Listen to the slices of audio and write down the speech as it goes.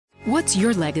What's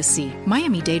your legacy?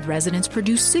 Miami-Dade residents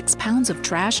produce 6 pounds of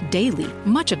trash daily.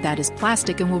 Much of that is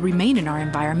plastic and will remain in our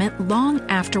environment long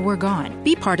after we're gone.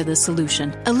 Be part of the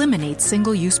solution. Eliminate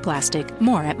single-use plastic.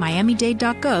 More at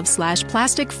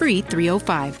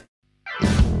miamidade.gov/plasticfree305.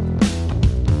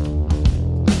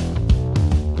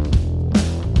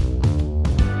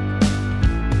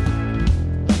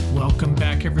 Welcome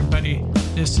back, everybody.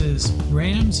 This is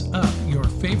Rams Up, your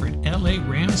favorite LA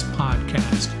Rams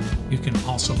podcast. You can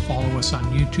also follow us on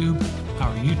YouTube.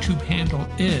 Our YouTube handle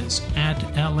is at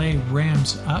LA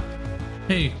Rams Up.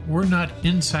 Hey, we're not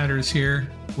insiders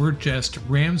here. We're just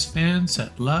Rams fans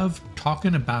that love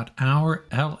talking about our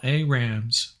LA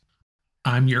Rams.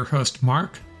 I'm your host,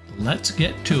 Mark. Let's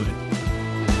get to it.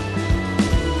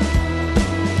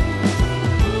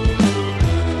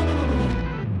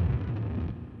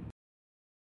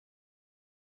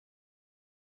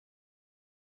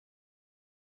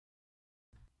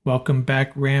 Welcome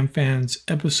back, Ram fans.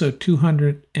 Episode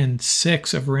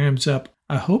 206 of Rams Up.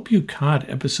 I hope you caught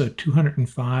episode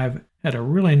 205. Had a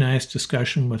really nice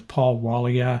discussion with Paul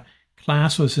Walia.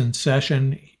 Class was in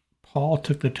session. Paul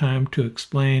took the time to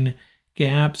explain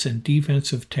gaps and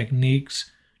defensive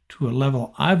techniques to a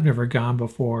level I've never gone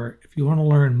before. If you want to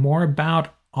learn more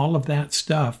about all of that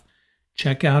stuff,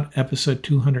 check out episode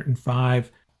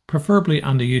 205, preferably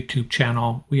on the YouTube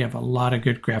channel. We have a lot of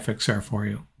good graphics there for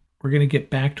you. We're going to get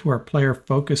back to our player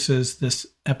focuses this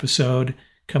episode.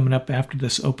 Coming up after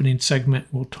this opening segment,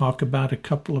 we'll talk about a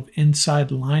couple of inside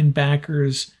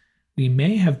linebackers we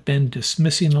may have been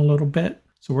dismissing a little bit.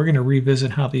 So we're going to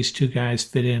revisit how these two guys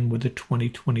fit in with the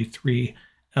 2023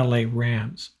 LA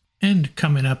Rams. And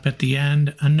coming up at the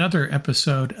end, another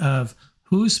episode of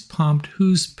Who's Pumped,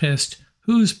 Who's Pissed,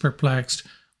 Who's Perplexed,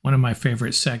 one of my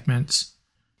favorite segments,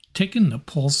 taking the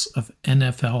pulse of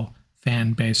NFL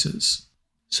fan bases.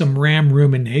 Some Ram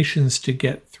ruminations to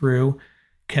get through.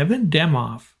 Kevin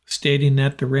Demoff stating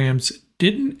that the Rams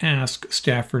didn't ask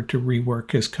Stafford to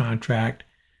rework his contract.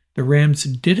 The Rams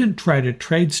didn't try to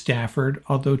trade Stafford,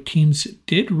 although teams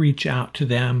did reach out to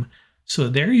them. So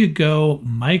there you go,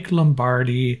 Mike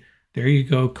Lombardi. There you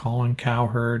go, Colin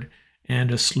Cowherd,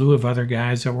 and a slew of other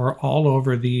guys that were all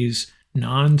over these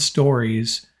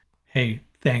non-stories. Hey,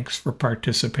 thanks for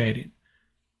participating.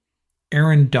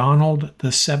 Aaron Donald, the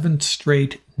 7th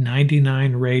straight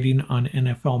 99 rating on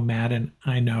NFL Madden.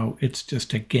 I know it's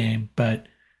just a game, but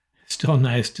still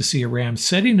nice to see a Ram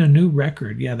setting a new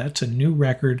record. Yeah, that's a new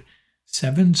record.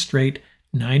 7 straight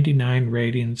 99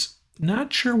 ratings.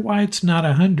 Not sure why it's not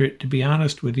 100, to be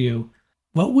honest with you.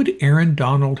 What would Aaron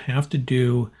Donald have to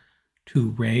do to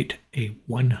rate a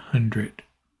 100?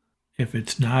 If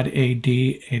it's not AD,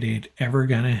 it ain't ever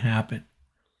going to happen.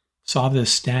 Saw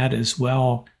this stat as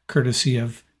well, courtesy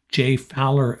of Jay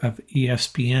Fowler of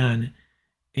ESPN.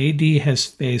 AD has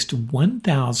faced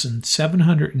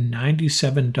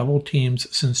 1,797 double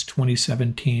teams since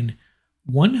 2017,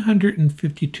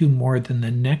 152 more than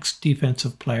the next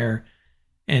defensive player,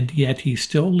 and yet he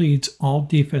still leads all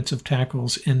defensive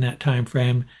tackles in that time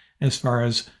frame as far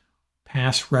as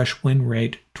pass rush win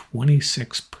rate,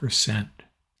 26%.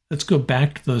 Let's go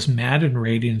back to those Madden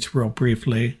ratings real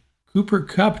briefly. Cooper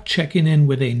Kupp checking in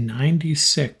with a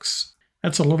 96.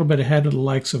 That's a little bit ahead of the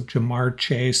likes of Jamar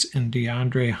Chase and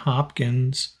DeAndre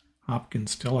Hopkins.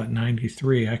 Hopkins still at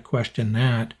 93. I question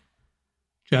that.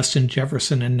 Justin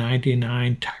Jefferson at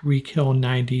 99. Tyreek Hill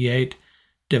 98.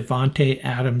 Devontae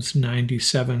Adams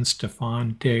 97.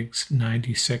 Stephon Diggs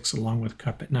 96, along with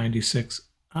Kupp at 96.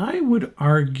 I would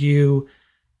argue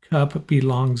Kupp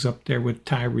belongs up there with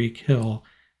Tyreek Hill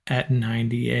at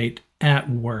 98 at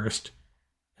worst.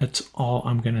 That's all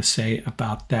I'm going to say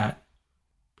about that.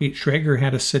 Pete Schrager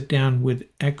had a sit down with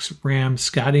ex-Ram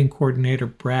scouting coordinator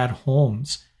Brad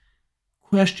Holmes.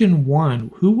 Question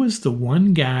 1, who was the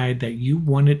one guy that you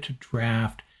wanted to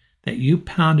draft, that you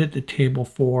pounded the table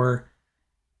for?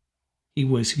 He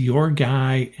was your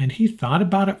guy, and he thought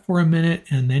about it for a minute,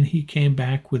 and then he came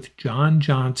back with John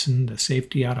Johnson, the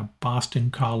safety out of Boston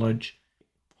College.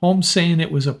 Holmes saying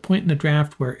it was a point in the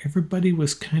draft where everybody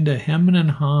was kind of hemming and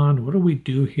hawing. What do we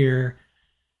do here?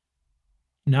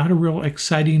 Not a real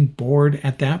exciting board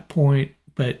at that point,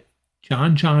 but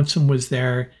John Johnson was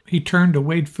there. He turned to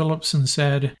Wade Phillips and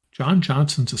said, "John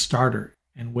Johnson's a starter."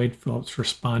 And Wade Phillips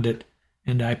responded,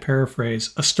 and I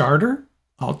paraphrase, "A starter?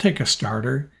 I'll take a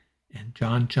starter." And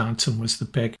John Johnson was the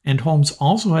pick. And Holmes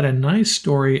also had a nice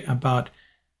story about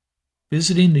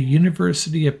visiting the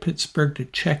University of Pittsburgh to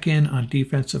check in on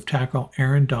defensive tackle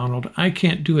Aaron Donald. I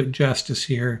can't do it justice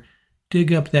here.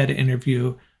 Dig up that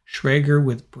interview. Schrager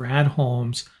with Brad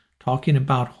Holmes talking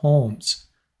about Holmes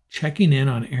checking in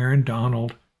on Aaron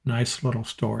Donald. Nice little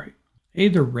story. Hey,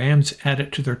 the Rams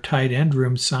added to their tight end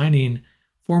room, signing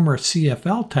former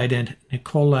CFL tight end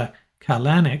Nikola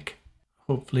Kalanick.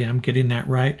 Hopefully I'm getting that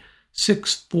right.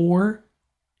 6'4",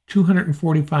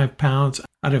 245 pounds,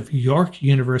 out of York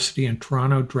University in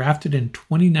Toronto, drafted in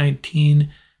 2019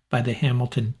 by the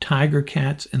Hamilton Tiger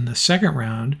Cats in the second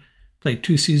round. Played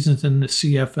 2 seasons in the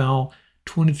CFL,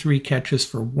 23 catches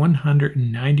for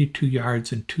 192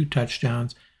 yards and 2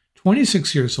 touchdowns.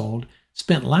 26 years old,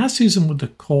 spent last season with the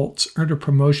Colts, earned a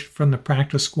promotion from the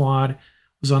practice squad,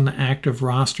 was on the active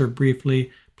roster briefly,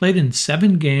 played in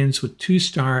 7 games with 2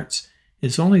 starts.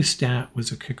 His only stat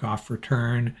was a kickoff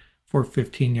return for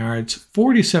 15 yards,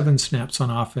 47 snaps on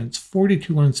offense,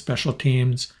 42 on special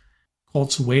teams.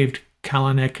 Colts waived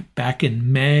Kalanick back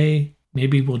in May.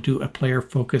 Maybe we'll do a player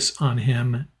focus on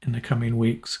him in the coming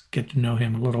weeks, get to know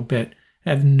him a little bit. I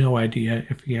have no idea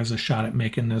if he has a shot at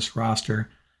making this roster.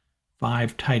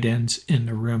 5 tight ends in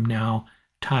the room now: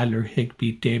 Tyler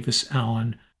Higbee, Davis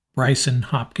Allen, Bryson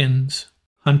Hopkins,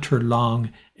 Hunter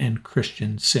Long, and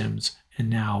Christian Sims. And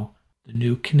now the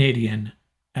new Canadian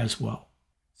as well.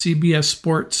 CBS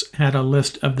Sports had a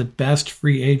list of the best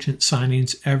free agent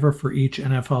signings ever for each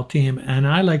NFL team, and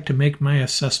I like to make my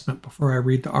assessment before I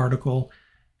read the article.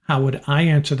 How would I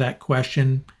answer that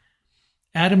question?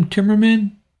 Adam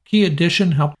Timmerman, key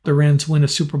addition, helped the Rams win a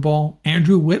Super Bowl.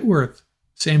 Andrew Whitworth,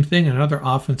 same thing, another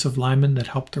offensive lineman that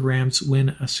helped the Rams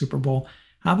win a Super Bowl.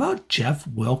 How about Jeff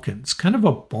Wilkins? Kind of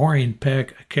a boring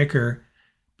pick, a kicker,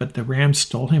 but the Rams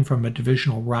stole him from a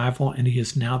divisional rival, and he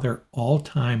is now their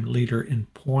all-time leader in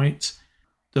points.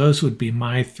 Those would be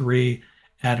my 3.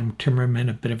 Adam Timmerman,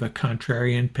 a bit of a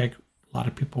contrarian pick. A lot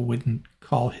of people wouldn't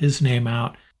call his name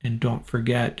out. And don't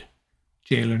forget,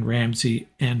 Jalen Ramsey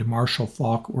and Marshall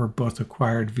Faulk were both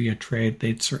acquired via trade.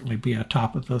 They'd certainly be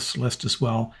atop of this list as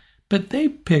well. But they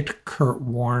picked Kurt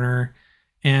Warner.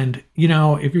 And, you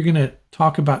know, if you're going to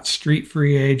talk about street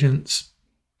free agents,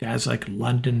 guys like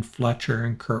London Fletcher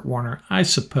and Kurt Warner, I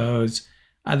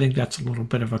think that's a little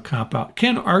bit of a cop-out.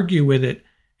 Can't argue with it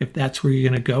if that's where you're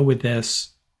going to go with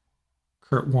this.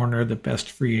 Kurt Warner, the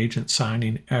best free agent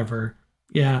signing ever.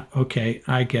 Yeah, okay,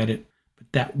 I get it.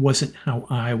 But that wasn't how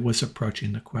I was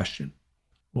approaching the question.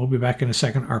 We'll be back in a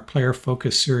second. Our player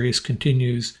focus series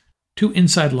continues. 2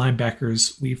 inside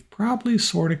linebackers we've probably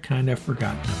sort of kind of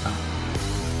forgotten about.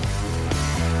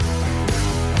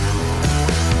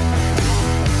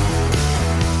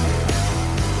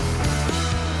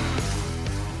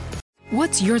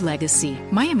 What's your legacy?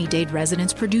 Miami-Dade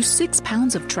residents produce 6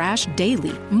 pounds of trash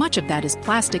daily. Much of that is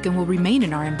plastic and will remain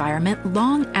in our environment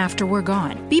long after we're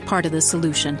gone. Be part of the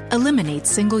solution. Eliminate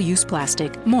single-use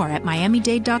plastic. More at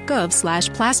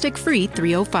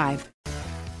miamidade.gov/plasticfree305.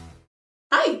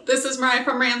 Hi, this is Mariah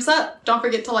from Rams Up. Don't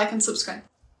forget to like and subscribe.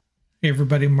 Hey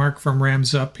everybody, Mark from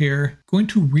Rams Up here. Going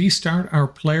to restart our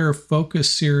player focus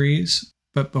series,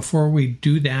 but before we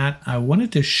do that, I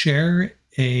wanted to share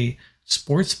a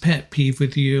sports pet peeve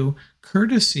with you,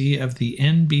 courtesy of the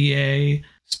NBA,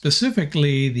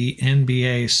 specifically the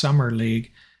NBA Summer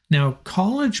League. Now,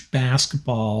 college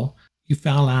basketball, you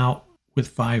foul out with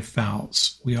 5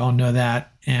 fouls. We all know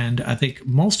that, and I think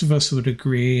most of us would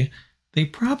agree they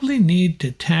probably need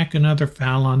to tack another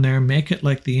foul on there, make it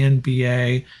like the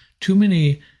NBA. Too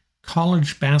many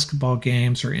college basketball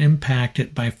games are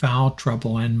impacted by foul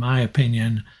trouble, in my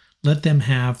opinion. Let them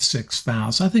have 6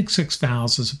 fouls. I think 6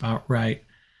 fouls is about right.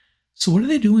 So what do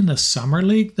they do in the Summer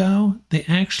League, though? They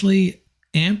actually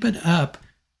amp it up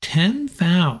 10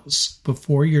 fouls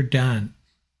before you're done.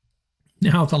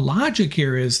 Now, the logic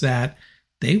here is that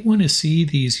they want to see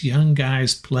these young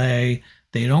guys play.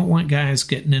 They don't want guys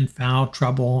getting in foul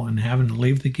trouble and having to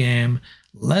leave the game.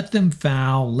 Let them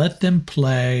foul, let them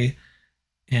play,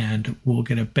 and we'll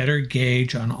get a better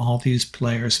gauge on all these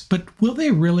players. But will they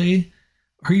really?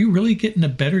 Are you really getting a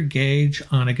better gauge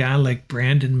on a guy like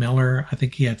Brandon Miller? I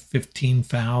think he had 15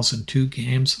 fouls in 2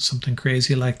 games, something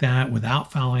crazy like that,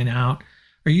 without fouling out.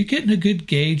 Are you getting a good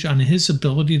gauge on his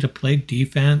ability to play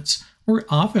defense, or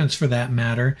offense for that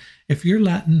matter, if you're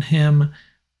letting him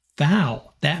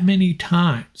foul that many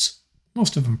times?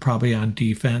 Most of them probably on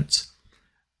defense.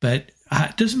 But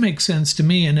it doesn't make sense to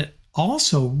me, and it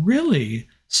also really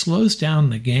slows down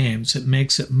the games. It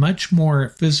makes it much more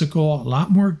physical, a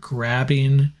lot more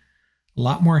grabbing, a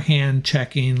lot more hand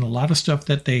checking, a lot of stuff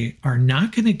that they are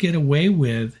not going to get away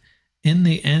with in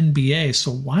the NBA.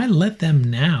 So why let them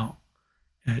now?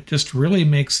 It just really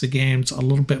makes the games a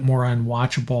little bit more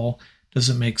unwatchable.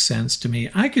 Doesn't make sense to me.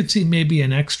 I could see maybe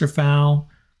an extra foul,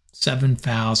 7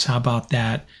 fouls. How about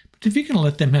that? But if you're going to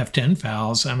let them have 10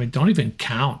 fouls, I mean, don't even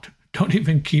count. Don't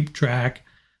even keep track.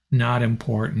 Not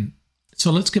important.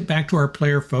 So let's get back to our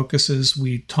player focuses.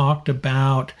 We talked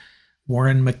about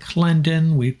Warren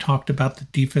McClendon. We talked about the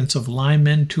defensive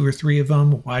linemen, 2 or 3 of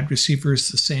them. Wide receivers,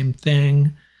 the same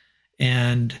thing.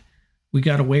 And we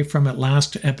got away from it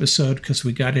last episode because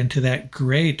we got into that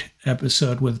great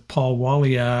episode with Paul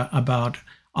Walia about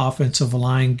offensive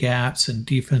line gaps and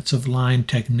defensive line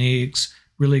techniques.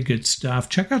 Really good stuff.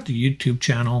 Check out the YouTube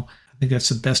channel. I think that's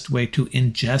the best way to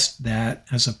ingest that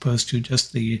as opposed to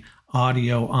just the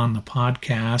audio on the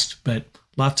podcast. But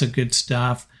lots of good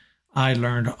stuff. I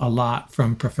learned a lot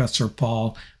from Professor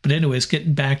Paul. But anyways,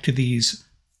 getting back to these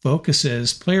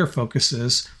focuses, player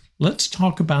focuses, let's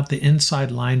talk about the inside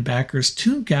linebackers.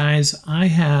 2 guys I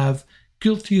have,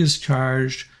 guilty as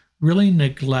charged, really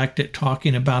neglected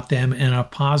talking about them in a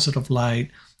positive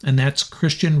light, and that's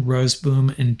Christian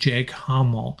Rozeboom and Jake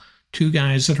Hummel. 2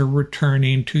 guys that are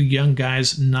returning, 2 young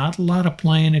guys, not a lot of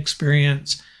playing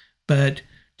experience, but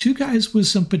 2 guys with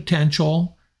some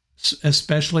potential,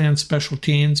 especially on special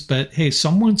teams. But hey,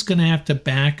 someone's going to have to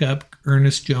back up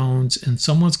Ernest Jones, and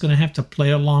someone's going to have to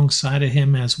play alongside of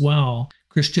him as well.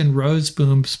 Christian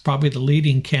Rozeboom's probably the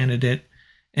leading candidate,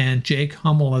 and Jake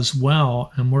Hummel as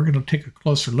well. And we're going to take a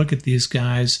closer look at these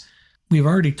guys. We've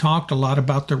already talked a lot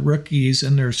about the rookies,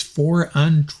 and there's 4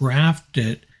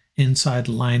 undrafted inside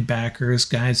linebackers,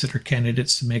 guys that are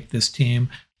candidates to make this team.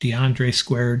 DeAndre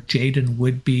Square, Jaden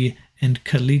Woodby, and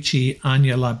Kalichi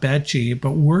Anyalabechi.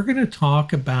 But we're going to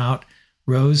talk about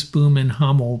Rozeboom and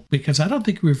Hummel because I don't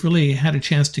think we've really had a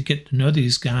chance to get to know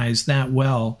these guys that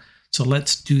well. So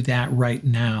let's do that right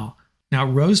now. Now,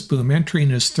 Rozeboom, entering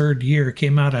his 3rd year,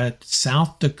 came out at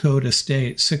South Dakota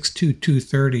State, 6'2",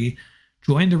 230,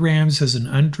 joined the Rams as an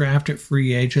undrafted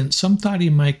free agent. Some thought he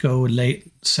might go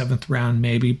late 7th round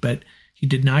maybe, but he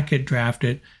did not get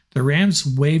drafted. The Rams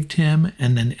waived him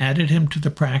and then added him to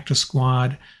the practice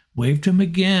squad, waived him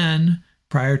again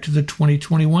prior to the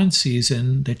 2021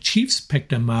 season. The Chiefs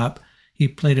picked him up. He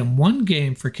played in 1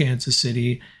 game for Kansas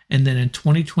City, and then in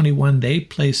 2021, they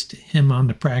placed him on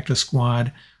the practice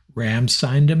squad. Rams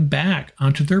signed him back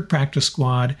onto their practice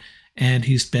squad, and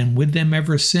he's been with them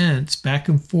ever since, back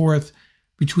and forth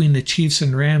between the Chiefs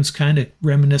and Rams, kind of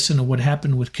reminiscent of what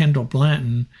happened with Kendall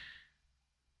Blanton.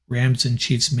 Rams and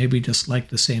Chiefs maybe just like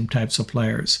the same types of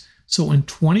players. So in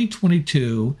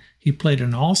 2022, he played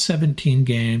in all 17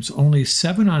 games, only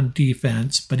 7 on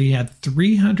defense, but he had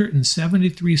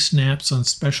 373 snaps on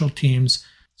special teams.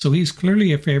 So he's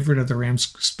clearly a favorite of the Rams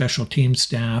special teams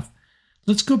staff.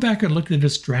 Let's go back and look at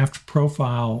his draft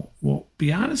profile. Well,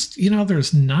 be honest,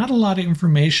 there's not a lot of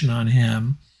information on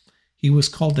him. He was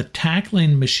called the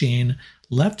tackling machine,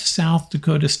 left South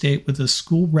Dakota State with a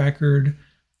school record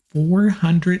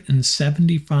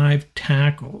 475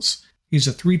 tackles. He's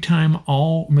a 3-time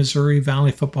All-Missouri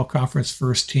Valley Football Conference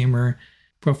first-teamer.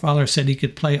 Profiler said he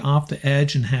could play off the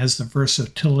edge and has the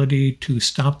versatility to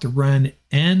stop the run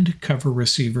and cover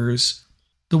receivers.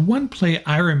 The one play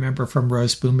I remember from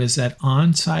Rozeboom is that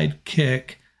onside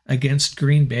kick against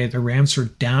Green Bay. The Rams were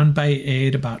down by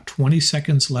 8, about 20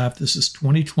 seconds left. This is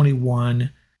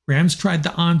 2021. Rams tried the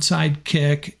onside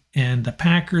kick, and the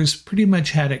Packers pretty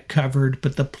much had it covered,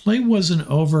 but the play wasn't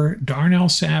over. Darnell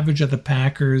Savage of the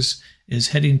Packers is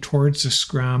heading towards the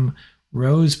scrum.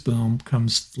 Rozeboom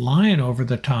comes flying over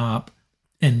the top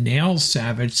and nails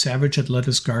Savage. Savage had let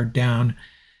his guard down.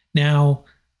 Now,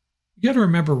 you got to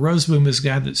remember, Rozeboom is a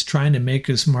guy that's trying to make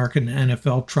his mark in the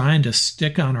NFL, trying to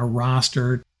stick on a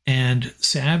roster, and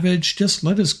Savage just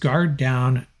let his guard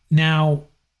down. Now,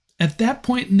 at that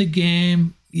point in the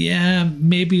game, yeah,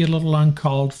 maybe a little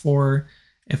uncalled for.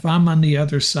 If I'm on the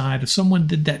other side, if someone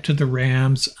did that to the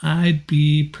Rams, I'd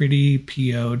be pretty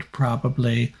PO'd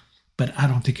probably, but I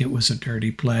don't think it was a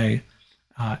dirty play.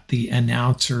 The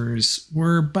announcers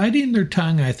were biting their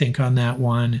tongue, I think, on that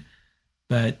one,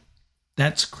 but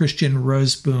that's Christian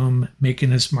Rozeboom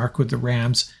making his mark with the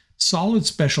Rams. Solid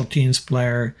special teams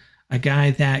player, a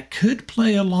guy that could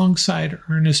play alongside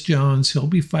Ernest Jones. He'll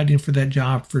be fighting for that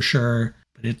job for sure,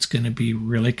 but it's going to be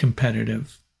really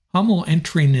competitive. Hummel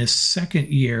entering his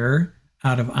 2nd year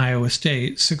out of Iowa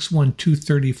State, 6'1",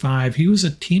 235. He was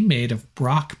a teammate of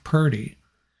Brock Purdy.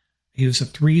 He was a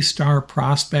 3-star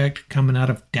prospect coming out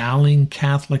of Dowling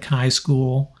Catholic High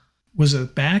School. Was a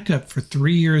backup for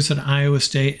 3 years at Iowa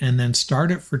State and then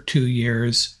started for 2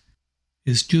 years.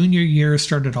 His junior year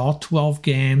started all 12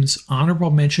 games,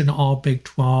 honorable mention all Big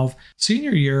 12.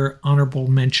 Senior year, honorable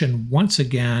mention once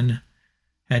again,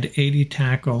 had 80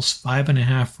 tackles,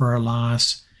 5.5 for a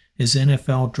loss. His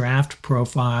NFL draft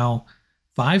profile,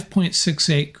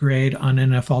 5.68 grade on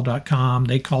NFL.com.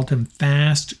 They called him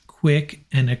fast, quick,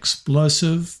 and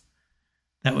explosive.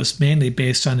 That was mainly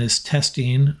based on his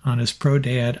testing on his pro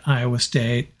day at Iowa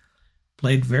State.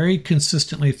 Played very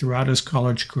consistently throughout his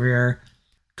college career.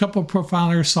 A couple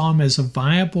profilers saw him as a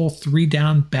viable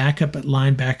 3-down backup at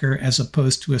linebacker as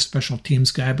opposed to a special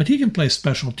teams guy, but he can play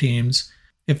special teams.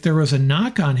 If there was a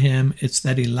knock on him, it's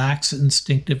that he lacks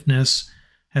instinctiveness,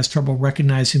 has trouble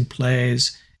recognizing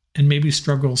plays, and maybe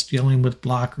struggles dealing with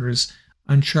blockers,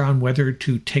 unsure on whether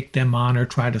to take them on or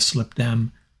try to slip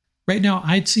them. Right now,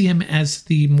 I'd see him as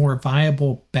the more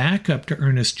viable backup to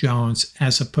Ernest Jones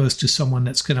as opposed to someone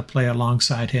that's going to play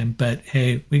alongside him. But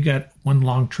hey, we got one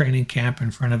long training camp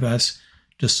in front of us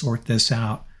to sort this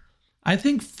out. I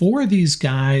think 4 of these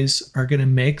guys are going to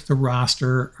make the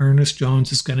roster. Ernest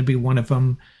Jones is going to be one of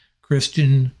them.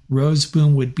 Christian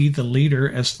Rozeboom would be the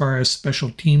leader as far as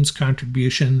special teams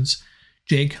contributions.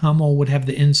 Jake Hummel would have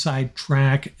the inside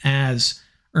track as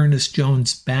Ernest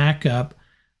Jones' backup.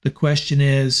 The question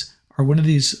is, are one of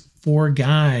these 4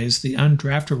 guys, the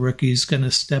undrafted rookies, going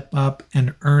to step up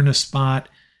and earn a spot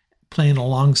playing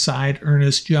alongside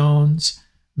Ernest Jones,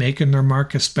 making their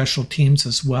mark as special teams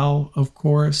as well, of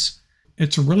course?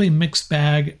 It's a really mixed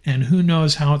bag, and who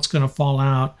knows how it's going to fall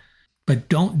out. But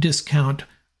don't discount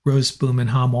Rozeboom and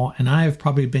Hummel, and I have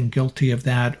probably been guilty of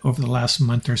that over the last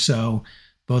month or so.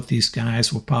 Both these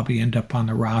guys will probably end up on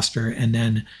the roster and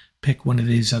then pick one of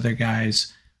these other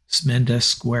guys, Smenda,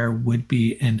 Square,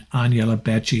 Woodby, and Anya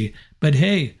Lebechi. But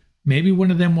hey, maybe one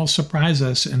of them will surprise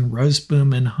us and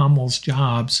Rozeboom and Hummel's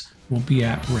jobs will be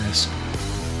at risk.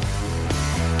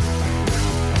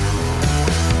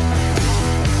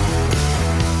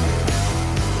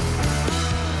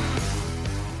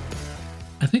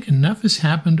 I think enough has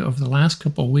happened over the last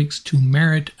couple of weeks to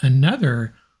merit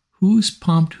another Who's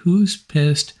Pumped, Who's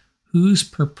Pissed, Who's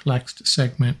Perplexed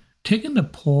segment, taking the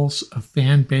pulse of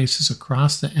fan bases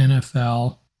across the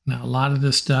NFL. Now, a lot of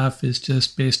this stuff is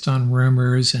just based on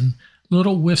rumors and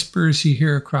little whispers you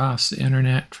hear across the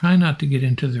internet. Try not to get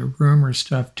into the rumor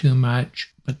stuff too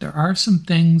much, but there are some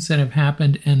things that have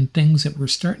happened and things that we're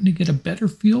starting to get a better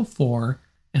feel for.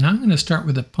 And I'm going to start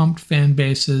with the pumped fan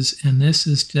bases, and this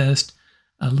is just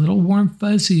a little warm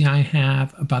fuzzy I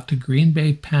have about the Green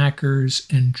Bay Packers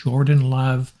and Jordan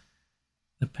Love.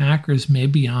 The Packers may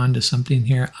be on to something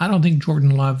here. I don't think Jordan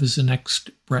Love is the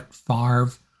next Brett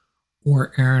Favre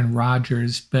or Aaron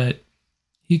Rodgers, but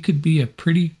he could be a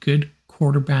pretty good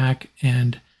quarterback,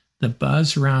 and the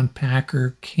buzz around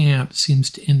Packer camp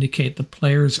seems to indicate the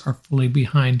players are fully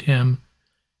behind him.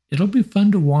 It'll be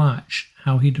fun to watch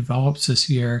how he develops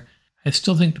this year. I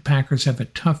still think the Packers have a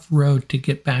tough road to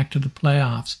get back to the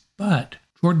playoffs, but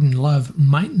Jordan Love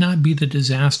might not be the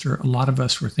disaster a lot of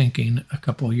us were thinking a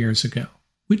couple of years ago.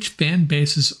 Which fan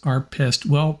bases are pissed?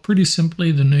 Well, pretty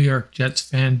simply, the New York Jets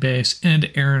fan base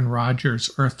and Aaron Rodgers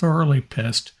are thoroughly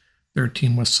pissed their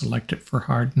team was selected for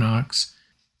Hard Knocks.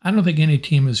 I don't think any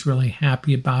team is really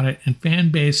happy about it, and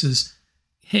fan bases,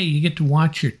 hey, you get to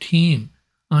watch your team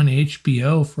on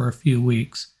HBO for a few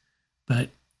weeks, but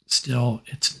still,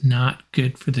 it's not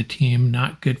good for the team,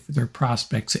 not good for their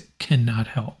prospects. It cannot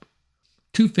help.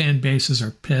 2 fan bases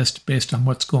are pissed based on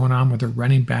what's going on with their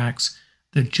running backs.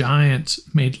 The Giants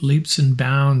made leaps and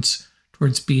bounds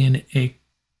towards being a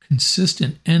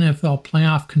consistent NFL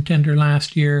playoff contender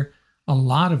last year, a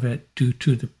lot of it due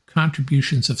to the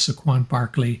contributions of Saquon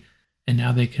Barkley, and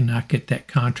now they cannot get that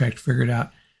contract figured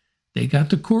out. They got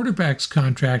the quarterback's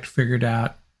contract figured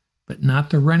out, but not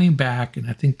the running back, and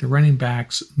I think the running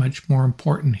back's much more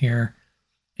important here.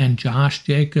 And Josh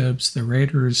Jacobs, the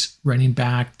Raiders running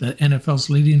back, the NFL's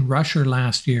leading rusher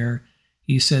last year,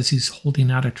 he says he's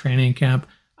holding out a training camp.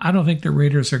 I don't think the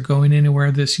Raiders are going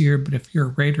anywhere this year, but if you're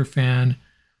a Raider fan,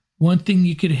 one thing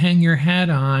you could hang your hat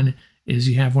on is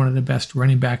you have one of the best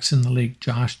running backs in the league,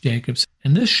 Josh Jacobs.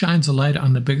 And this shines a light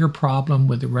on the bigger problem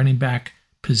with the running back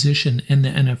position in the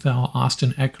NFL.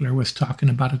 Austin Eckler was talking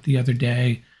about it the other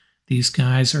day. These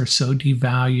guys are so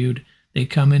devalued. They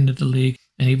come into the league,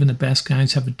 and even the best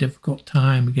guys have a difficult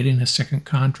time getting a second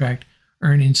contract,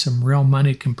 earning some real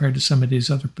money compared to some of these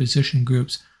other position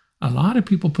groups. A lot of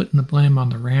people putting the blame on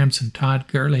the Rams and Todd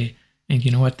Gurley, and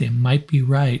you know what? They might be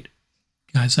right.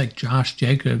 Guys like Josh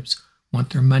Jacobs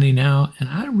want their money now, and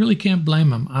I really can't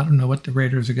blame them. I don't know what the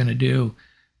Raiders are going to do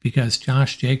because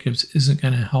Josh Jacobs isn't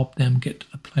going to help them get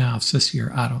to the playoffs this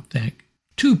year, I don't think.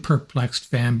 2 perplexed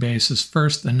fan bases.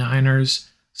 First, the Niners.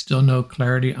 Still no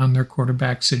clarity on their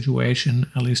quarterback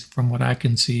situation, at least from what I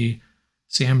can see.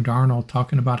 Sam Darnold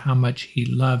talking about how much he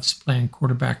loves playing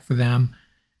quarterback for them.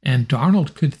 And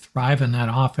Darnold could thrive in that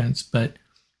offense, but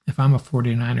if I'm a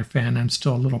 49er fan, I'm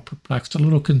still a little perplexed, a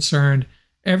little concerned.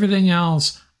 Everything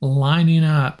else lining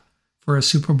up for a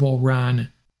Super Bowl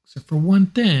run, except for one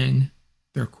thing,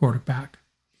 their quarterback.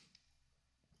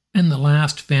 And the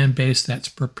last fan base that's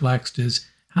perplexed is,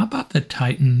 how about the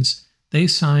Titans? They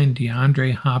signed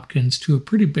DeAndre Hopkins to a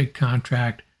pretty big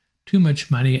contract, too much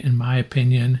money in my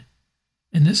opinion.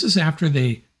 And this is after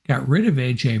they got rid of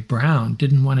A.J. Brown,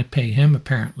 didn't want to pay him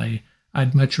apparently.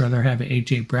 I'd much rather have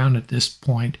A.J. Brown at this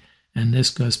point, and this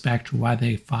goes back to why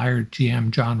they fired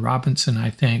GM John Robinson, I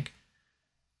think.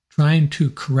 Trying to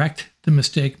correct the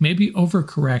mistake, maybe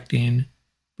overcorrecting,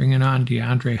 bringing on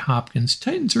DeAndre Hopkins.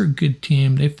 Titans are a good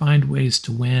team. They find ways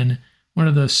to win. One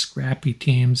of those scrappy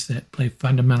teams that play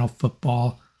fundamental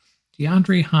football.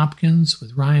 DeAndre Hopkins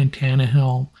with Ryan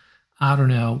Tannehill, I don't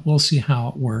know. We'll see how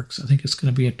it works. I think it's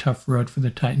going to be a tough road for the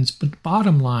Titans. But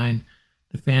bottom line,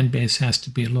 the fan base has to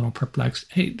be a little perplexed.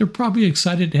 Hey, they're probably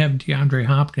excited to have DeAndre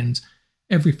Hopkins.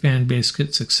 Every fan base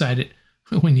gets excited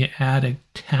when you add a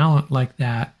talent like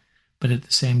that. But at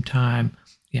the same time,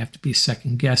 you have to be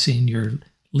second-guessing your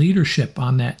leadership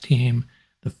on that team,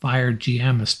 the fired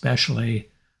GM especially.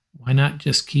 Why not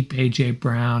just keep A.J.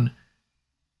 Brown?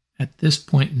 At this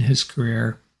point in his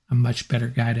career, a much better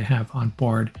guy to have on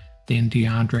board than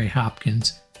DeAndre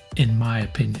Hopkins, in my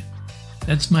opinion.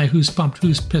 That's my Who's Pumped,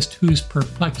 Who's Pissed, Who's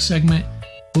Perplexed segment.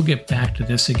 We'll get back to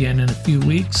this again in a few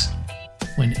weeks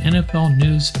when NFL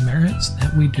news merits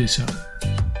that we do so.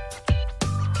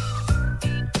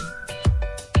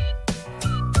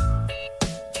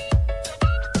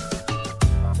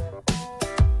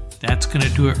 That's going to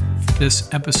do it for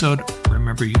this episode.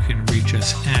 Remember, you can reach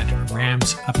us at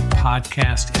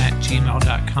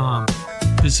ramsuppodcast@gmail.com.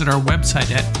 Visit our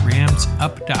website at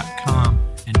ramsup.com.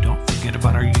 And don't forget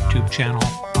about our YouTube channel.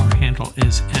 Our handle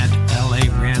is at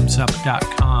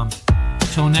laramsup.com.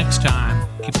 Until next time,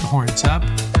 keep the horns up,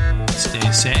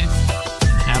 stay safe,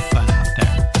 and have fun out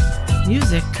there.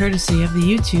 Music courtesy of the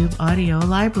YouTube audio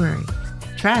library.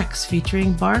 Tracks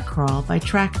featuring Bar Crawl by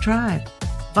Track Tribe.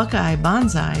 Buckeye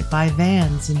Bonsai by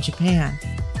Vans in Japan,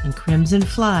 and Crimson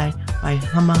Fly by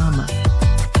Hummel.